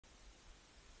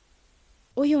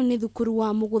Uyu ni thukuru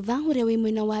wa Mugutha uria wi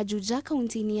mwena wa Juja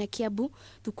kaunti-ini ya Kiambu,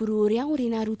 thukuru uria uri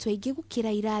na arutwo aingi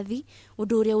gukira irathi,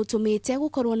 undu uria utumite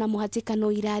gukorwo na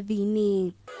muhatikano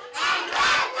irathi-ini.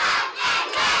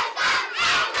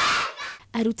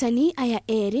 Arutani aya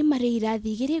eri mari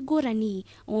irathi igiri ngurani,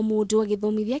 o mundu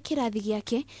agithomithia kirathi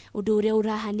giake, undu uria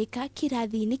urahanika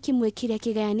kirathi-ini kimwe kiria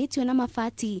kigayanitio na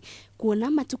mabati,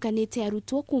 kuona matukanite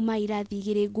arutwo kuma irathi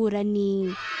igiri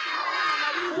ngurani.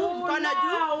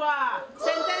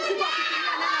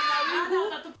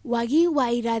 Wagi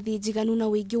wa irathi njiganu na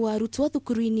wingi wa arutwo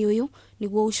thukuru-ini uyu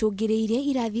niguo ucungiriirie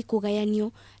irathi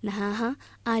kugayanio, na haha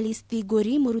Alice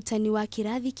Thigori, murutani wa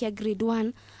kirathi kia grade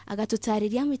 1,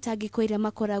 agatutariria mitangiko iria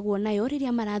makoragwo nayo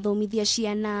riria marathomithia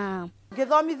ciana.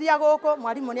 Ngithomithia guku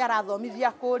mwarimu ni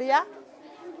arathomithia kuria,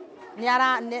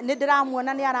 ni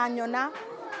ndiramuona ni aranyona,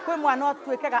 kwi mwana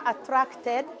otwikaga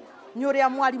attracted ni uria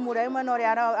mwarimu uria imwe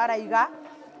uria araiga,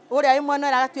 uria imwe no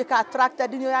agatwika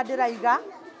attracted ni uria ndiraiga,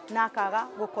 na akaga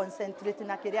go concentrate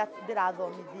na kiria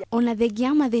ndirathomithia. Ona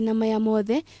thengia mathina maya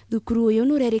mothe, thukuru uyu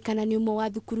nurerikana ni umwe wa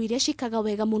thukuru iria cikaga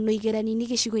wega muno igerani-ini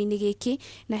gicigo-ini giki,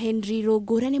 na Henry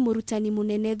Rungura ni murutani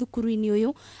munene thukuru-ini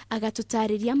uyu,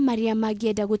 agatutariria maria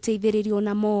mangienda guteithiririo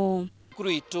namo. Thukuru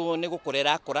itu ni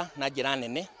gukurera kura na njira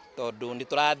nene, tondu ni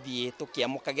turathie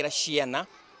tukiamukagira ciana,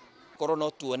 korwo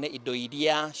no tuone indo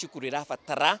iria cukuru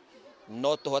irabatara,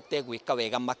 no tuhote gwika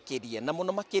wega makiria, na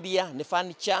muno makiria ni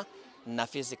furniture na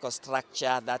physical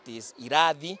structure, that is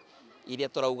irathi iria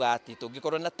turauga ati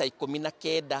tungikorwo na ta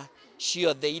 19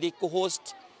 ciothe iri ku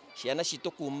host ciana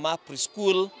citu kuma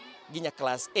preschool ginya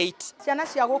class 8. Ciana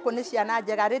cia guku ni ciana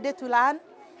njega, ready to learn,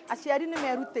 aciari ni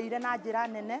merutĩire na njira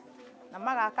nene na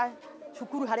magaka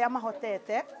cukuru haria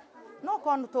mahotete, no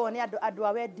kono tuone andu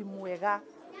a wendi mwega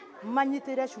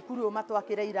manyitire cukuru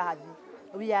matwakire irathi.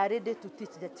 We are ready to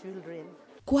teach the children.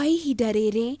 Kwa ihinda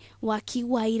riri waki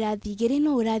wa irathi igiri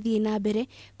no urathie na mbere,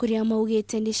 kuria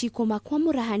maugite ni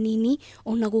cikumakwamura hanini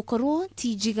ona gukorwo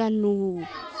ti njiganu.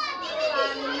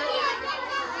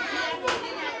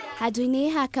 Handũ-inĩ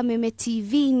ha Kameme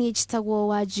TV ni njitagwo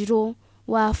Wanjiru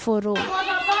wa Foro.